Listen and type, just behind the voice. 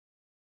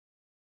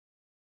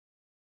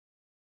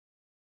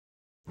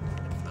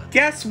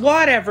Guess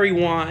what,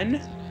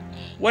 everyone?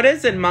 What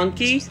is it,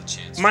 Monkey?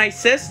 My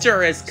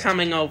sister is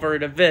coming over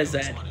to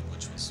visit.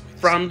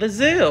 From the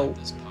zoo.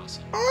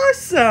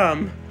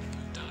 Awesome!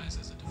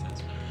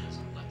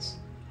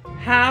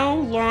 How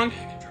long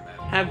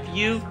have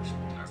you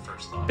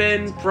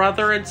been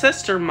brother and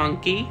sister,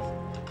 Monkey?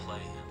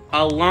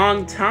 A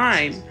long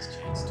time.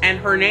 And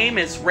her name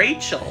is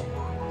Rachel.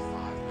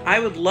 I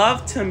would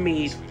love to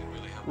meet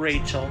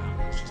Rachel.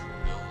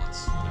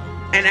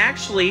 And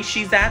actually,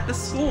 she's at the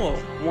school.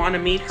 Want to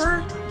meet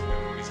her?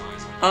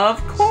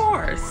 Of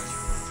course.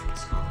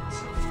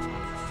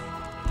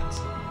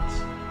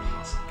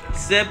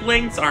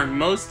 Siblings are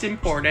most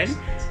important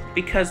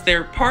because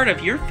they're part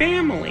of your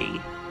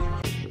family.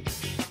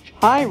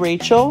 Hi,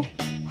 Rachel.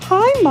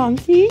 Hi,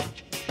 Monkey.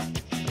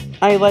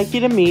 I'd like you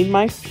to meet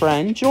my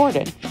friend,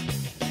 Jordan.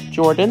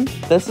 Jordan,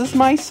 this is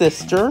my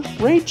sister,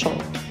 Rachel.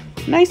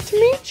 Nice to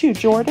meet you,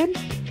 Jordan.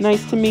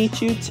 Nice to meet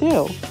you,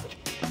 too.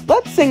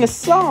 Let's sing a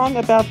song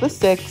about the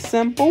 6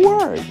 simple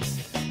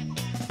words.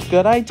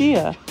 Good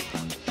idea.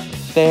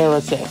 There are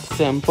 6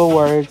 simple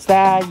words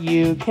that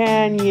you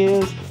can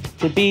use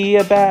to be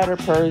a better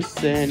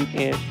person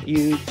if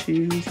you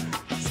choose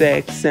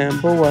 6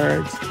 simple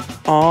words.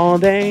 All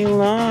day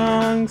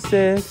long,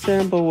 6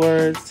 simple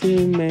words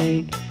to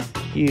make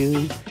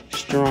you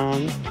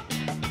strong.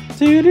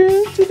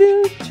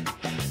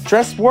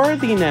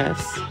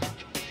 Trustworthiness,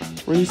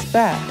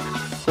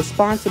 respect,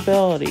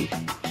 responsibility,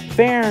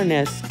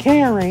 fairness,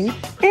 caring,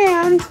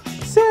 and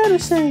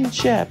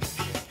citizenship.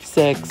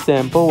 6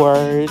 simple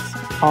words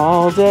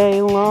all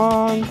day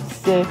long.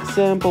 6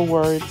 simple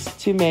words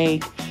to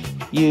make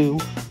you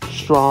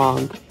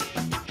strong.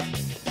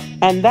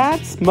 And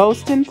that's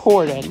most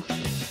important.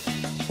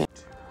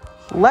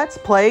 Let's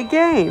play a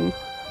game.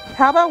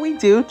 How about we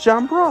do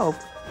jump rope?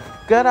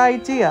 Good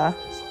idea.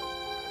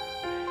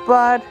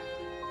 But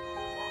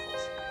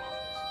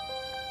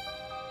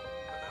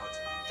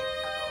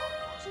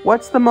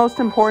what's the most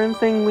important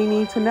thing we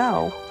need to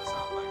know?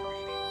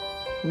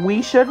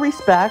 We should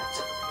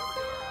respect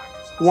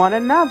one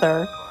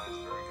another.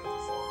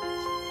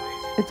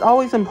 It's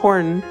always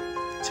important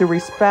to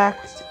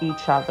respect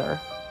each other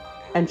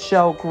and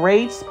show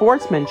great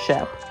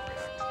sportsmanship.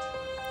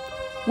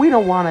 We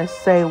don't want to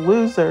say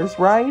losers,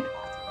 right?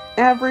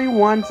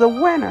 Everyone's a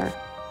winner.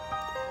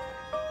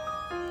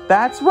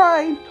 That's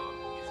right.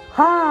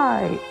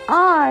 Hi,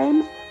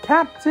 I'm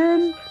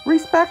Captain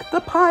Respect the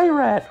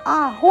Pirate.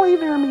 Ahoy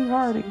there, me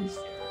hearties.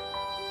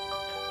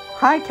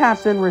 Hi,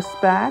 Captain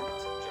Respect.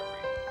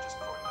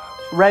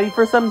 Ready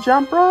for some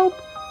jump rope?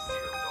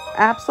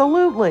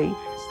 Absolutely.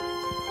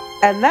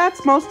 And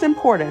that's most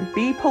important.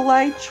 Be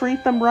polite,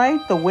 treat them right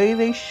the way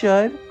they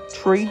should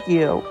treat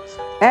you.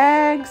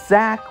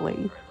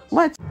 Exactly.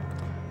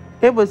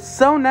 It was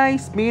so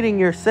nice meeting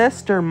your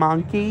sister,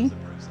 Monkey.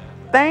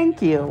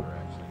 Thank you.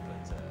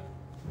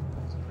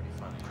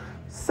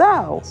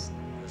 So,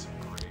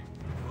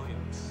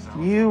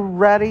 you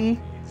ready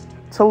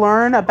to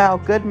learn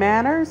about good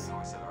manners?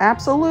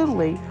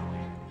 Absolutely.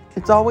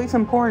 It's always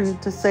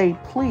important to say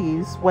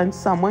please when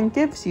someone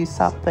gives you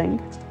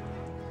something.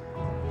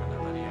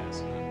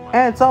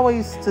 And it's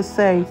always to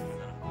say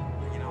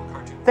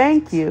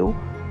thank you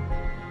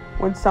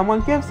when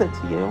someone gives it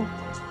to you.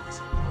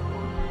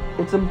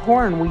 It's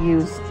important we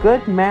use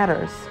good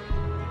manners.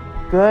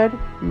 Good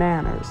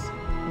manners.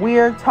 We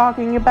are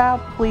talking about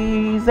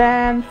please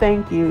and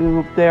thank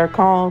you. They're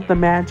called the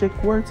magic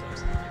words.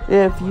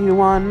 If you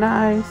want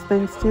nice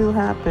things to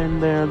happen,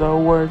 they're the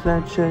words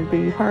that should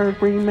be heard.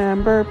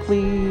 Remember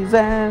please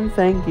and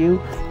thank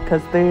you,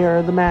 because they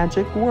are the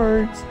magic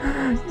words.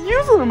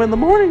 Use them in the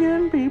morning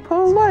and be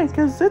polite,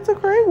 because it's a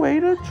great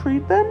way to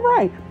treat them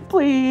right.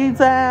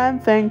 Please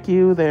and thank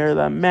you, they're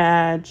the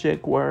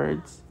magic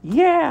words.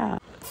 Yeah!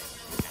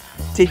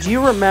 Did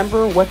you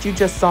remember what you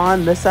just saw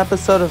in this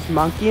episode of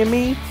Monkey and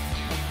Me?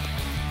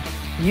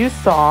 You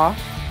saw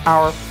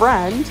our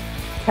friend,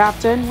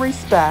 Captain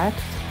Respect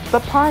the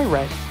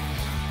Pirate.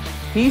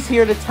 He's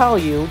here to tell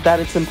you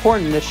that it's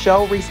important to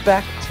show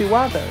respect to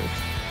others.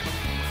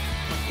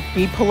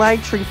 Be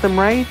polite, treat them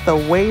right the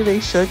way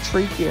they should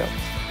treat you.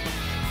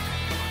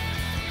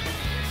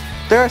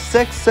 There are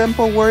 6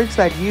 simple words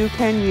that you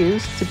can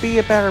use to be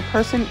a better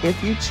person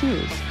if you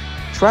choose.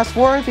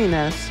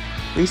 Trustworthiness,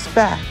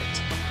 respect,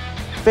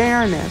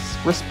 fairness,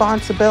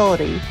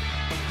 responsibility,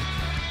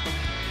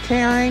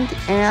 caring,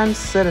 and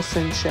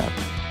citizenship.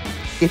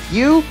 If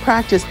you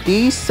practice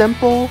these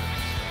simple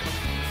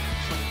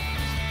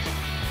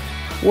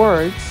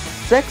words,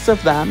 6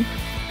 of them,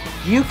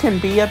 you can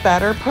be a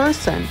better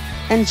person.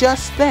 And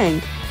just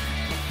think,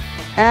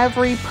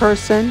 every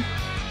person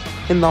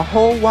in the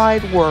whole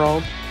wide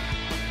world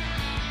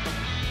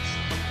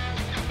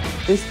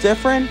is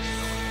different,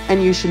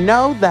 and you should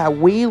know that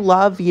we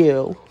love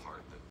you.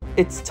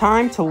 It's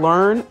time to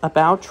learn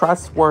about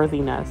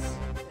trustworthiness.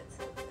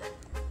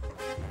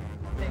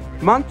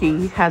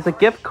 Monkey has a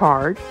gift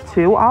card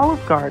to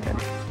Olive Garden,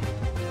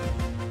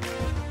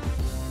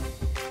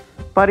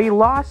 but he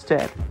lost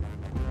it.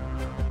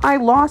 I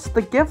lost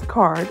the gift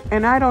card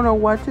and I don't know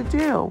what to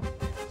do.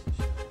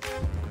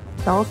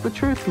 Tell us the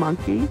truth,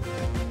 monkey.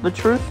 The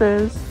truth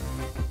is,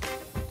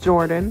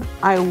 Jordan,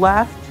 I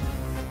left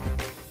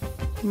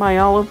my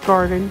Olive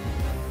Garden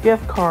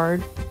gift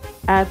card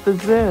at the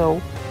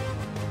zoo.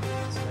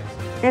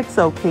 It's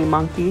okay,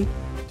 monkey.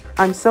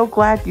 I'm so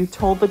glad you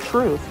told the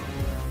truth.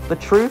 The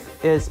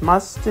truth is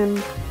most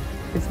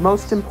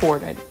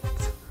important.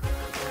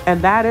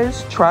 And that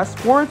is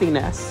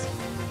trustworthiness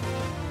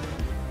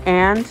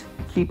and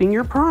keeping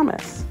your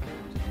promise.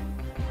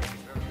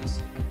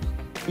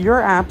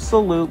 You're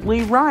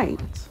absolutely right.